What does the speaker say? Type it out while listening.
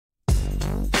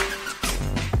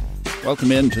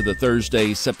Welcome into the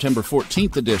Thursday, September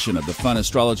 14th edition of the Fun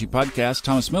Astrology Podcast.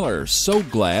 Thomas Miller, so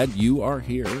glad you are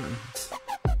here.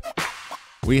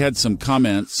 We had some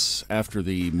comments after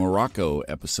the Morocco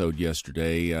episode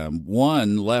yesterday.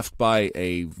 One left by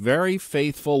a very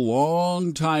faithful,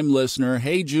 long-time listener.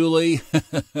 Hey, Julie.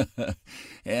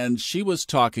 And she was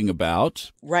talking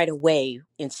about... Right away,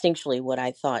 instinctually, what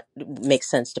I thought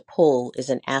makes sense to pull is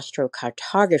an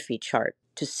astrocartography chart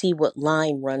to see what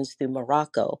line runs through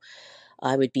Morocco.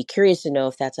 I would be curious to know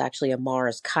if that's actually a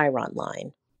Mars Chiron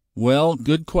line. Well,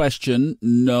 good question.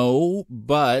 No,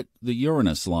 but the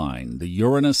Uranus line, the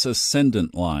Uranus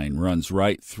ascendant line runs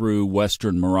right through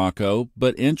western Morocco.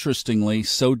 But interestingly,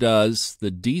 so does the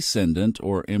descendant,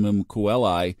 or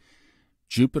Coeli,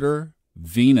 Jupiter,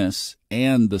 Venus,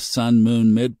 and the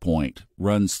Sun-Moon midpoint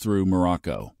runs through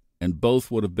Morocco. And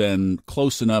both would have been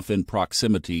close enough in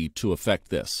proximity to affect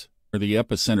this. Where the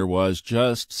epicenter was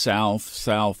just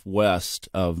southwest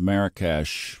of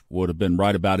Marrakesh would have been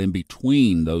right about in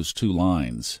between those two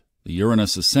lines. The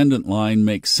Uranus ascendant line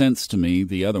makes sense to me.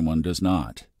 The other one does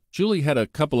not. Julie had a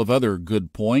couple of other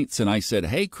good points, and I said,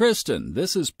 hey, Kristen,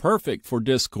 this is perfect for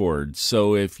Discord.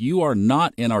 So if you are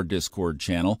not in our Discord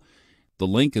channel, the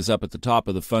link is up at the top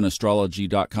of the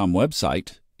funastrology.com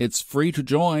website. It's free to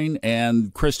join,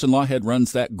 and Kristen Lawhead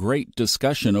runs that great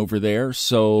discussion over there,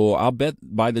 so I'll bet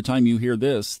by the time you hear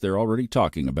this, they're already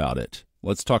talking about it.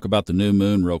 Let's talk about the new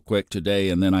moon real quick today,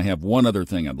 and then I have one other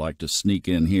thing I'd like to sneak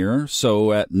in here.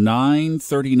 So at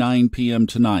 9:39 p.m.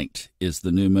 tonight is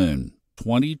the new moon,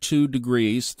 22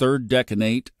 degrees, third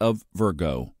decanate of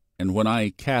Virgo. And when I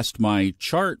cast my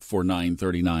chart for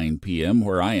 9:39 p.m.,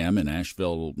 where I am in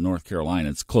Asheville, North Carolina,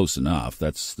 it's close enough.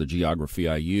 That's the geography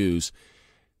I use.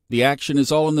 The action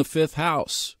is all in the fifth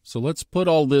house. So let's put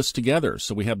all this together.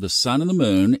 So we have the sun and the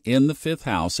moon in the fifth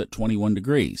house at 21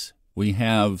 degrees. We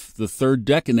have the third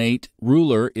decanate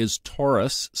ruler is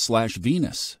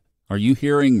Taurus/Venus. Are you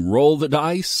hearing roll the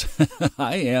dice?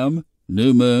 I am.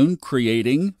 New moon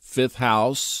creating fifth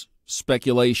house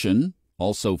speculation,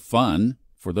 also fun.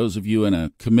 For those of you in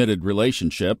a committed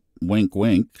relationship, wink,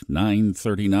 wink,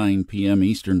 9:39 p.m.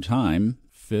 Eastern Time,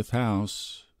 fifth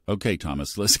house. Okay,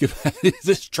 Thomas, let's get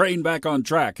this train back on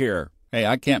track here. Hey,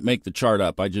 I can't make the chart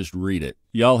up. I just read it.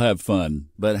 Y'all have fun.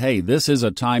 But hey, this is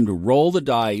a time to roll the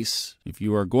dice. If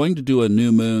you are going to do a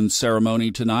new moon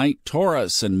ceremony tonight,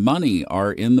 Taurus and money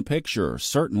are in the picture,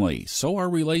 certainly. So are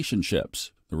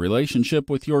relationships. The relationship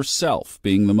with yourself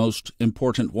being the most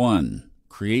important one.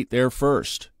 Create there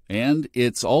first. And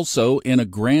it's also in a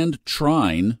grand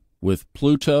trine with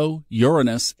Pluto,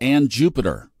 Uranus, and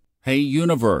Jupiter. Hey,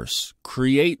 universe,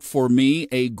 create for me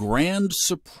a grand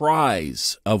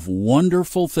surprise of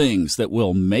wonderful things that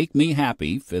will make me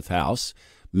happy, fifth house,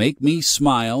 make me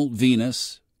smile,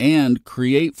 Venus, and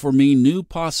create for me new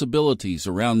possibilities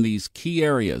around these key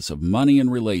areas of money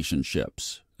and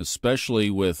relationships,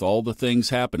 especially with all the things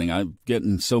happening. I'm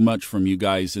getting so much from you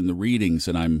guys in the readings,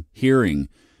 and I'm hearing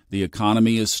the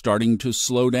economy is starting to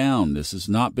slow down. This has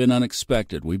not been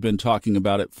unexpected. We've been talking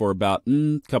about it for about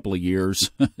a couple of years,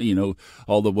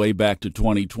 all the way back to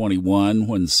 2021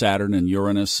 when Saturn and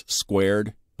Uranus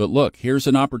squared. But look, here's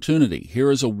an opportunity.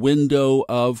 Here is a window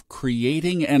of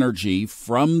creating energy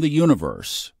from the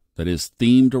universe that is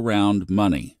themed around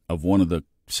money of one of the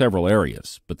several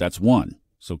areas, but that's one.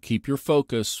 So keep your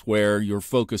focus where your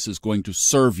focus is going to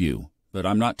serve you. But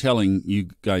I'm not telling you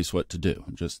guys what to do.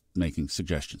 I'm just making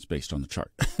suggestions based on the chart.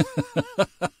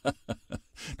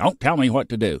 Don't tell me what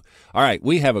to do. All right,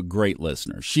 we have a great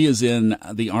listener. She is in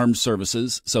the armed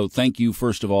services, so thank you,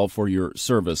 first of all, for your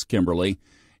service, Kimberly.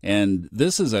 And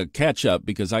this is a catch-up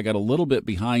because I got a little bit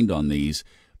behind on these,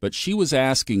 but she was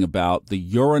asking about the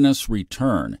Uranus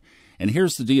return. And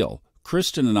here's the deal.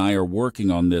 Kristen and I are working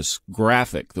on this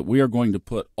graphic that we are going to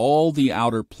put all the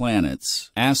outer planets'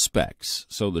 aspects,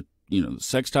 so the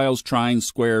sextiles, trines,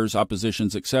 squares,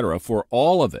 oppositions, etc., for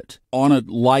all of it on a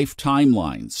life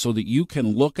timeline so that you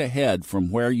can look ahead from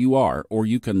where you are, or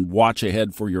you can watch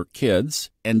ahead for your kids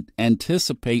and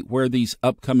anticipate where these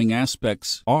upcoming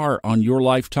aspects are on your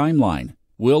life timeline.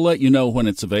 We'll let you know when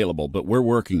it's available, but we're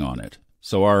working on it.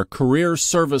 So our career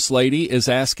service lady is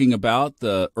asking about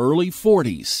the early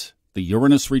 40s. The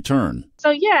Uranus return.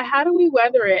 So yeah, how do we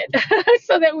weather it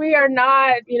so that we are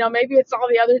not, maybe it's all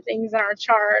the other things in our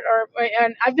chart,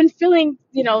 and I've been feeling,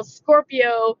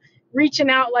 Scorpio reaching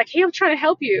out like, hey, I'm trying to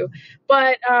help you.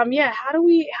 But yeah, how do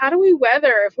we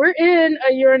weather if we're in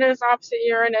a Uranus opposite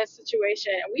Uranus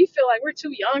situation and we feel like we're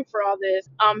too young for all this?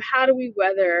 How do we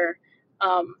weather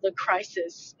the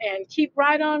crisis and keep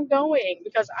right on going?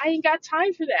 Because I ain't got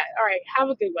time for that. All right, have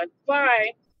a good one.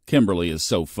 Bye. Kimberly is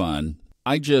so fun.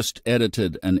 I just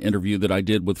edited an interview that I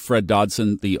did with Fred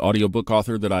Dodson, the audiobook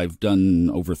author that I've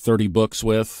done over 30 books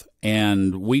with,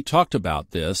 and we talked about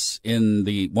this in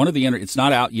it's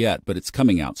not out yet, but it's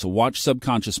coming out. So watch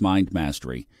Subconscious Mind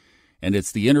Mastery, and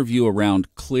it's the interview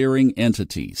around clearing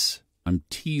entities. I'm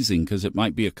teasing because it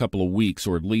might be a couple of weeks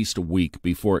or at least a week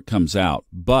before it comes out,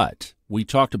 but we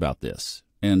talked about this,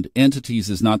 and entities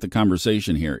is not the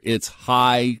conversation here. It's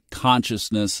high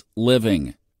consciousness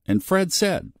living. And Fred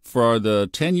said, for the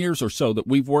 10 years or so that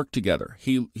we've worked together,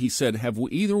 he said, have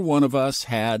either one of us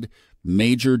had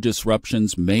major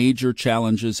disruptions, major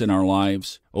challenges in our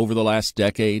lives over the last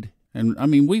decade? And, I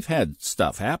mean, we've had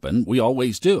stuff happen. We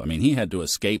always do. I mean, he had to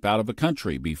escape out of a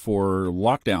country before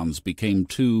lockdowns became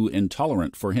too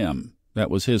intolerant for him. That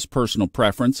was his personal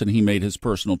preference, and he made his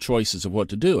personal choices of what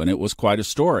to do, and it was quite a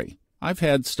story. I've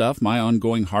had stuff. My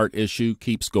ongoing heart issue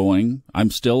keeps going. I'm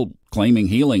still claiming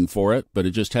healing for it, but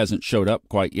it just hasn't showed up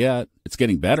quite yet. It's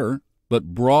getting better.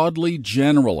 But broadly,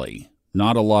 generally,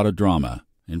 not a lot of drama.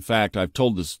 In fact, I've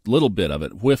told this little bit of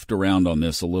it, whiffed around on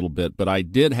this a little bit, but I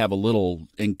did have a little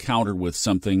encounter with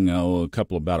something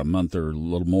about a month or a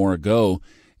little more ago.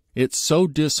 It so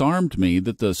disarmed me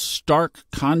that the stark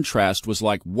contrast was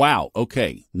like, wow,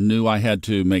 okay, knew I had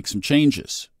to make some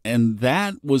changes. And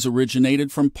that was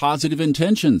originated from positive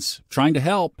intentions, trying to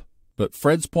help. But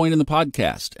Fred's point in the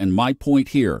podcast, and my point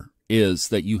here, is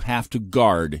that you have to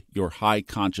guard your high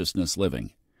consciousness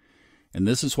living. And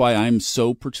this is why I'm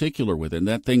so particular with it. And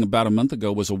that thing about a month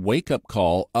ago was a wake-up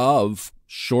call of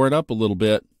shore it up a little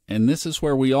bit. And this is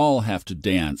where we all have to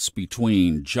dance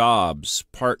between jobs,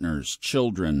 partners,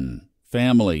 children,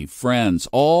 family, friends,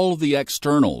 all the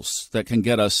externals that can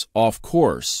get us off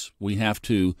course. We have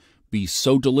to be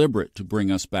so deliberate to bring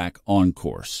us back on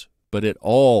course. But it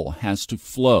all has to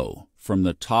flow from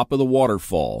the top of the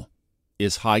waterfall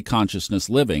is high consciousness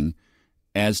living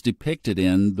as depicted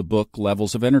in the book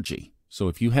Levels of Energy. So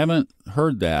if you haven't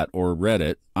heard that or read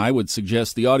it, I would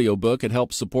suggest the audiobook. It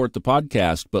helps support the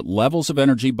podcast. But Levels of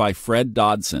Energy by Fred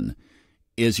Dodson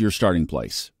is your starting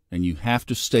place. And you have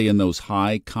to stay in those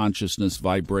high consciousness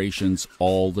vibrations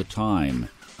all the time.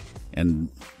 And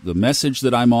the message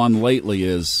that I'm on lately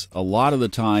is a lot of the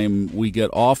time we get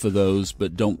off of those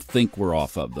but don't think we're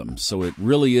off of them. So it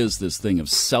really is this thing of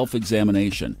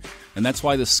self-examination. And that's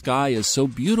why the sky is so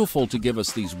beautiful, to give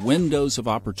us these windows of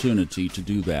opportunity to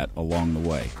do that along the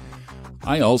way.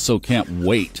 I also can't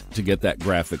wait to get that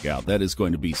graphic out. That is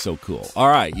going to be so cool. All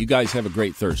right, you guys have a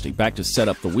great Thursday. Back to set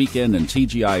up the weekend and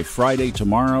TGI Friday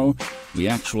tomorrow. We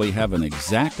actually have an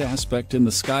exact aspect in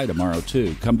the sky tomorrow,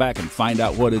 too. Come back and find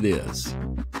out what it is.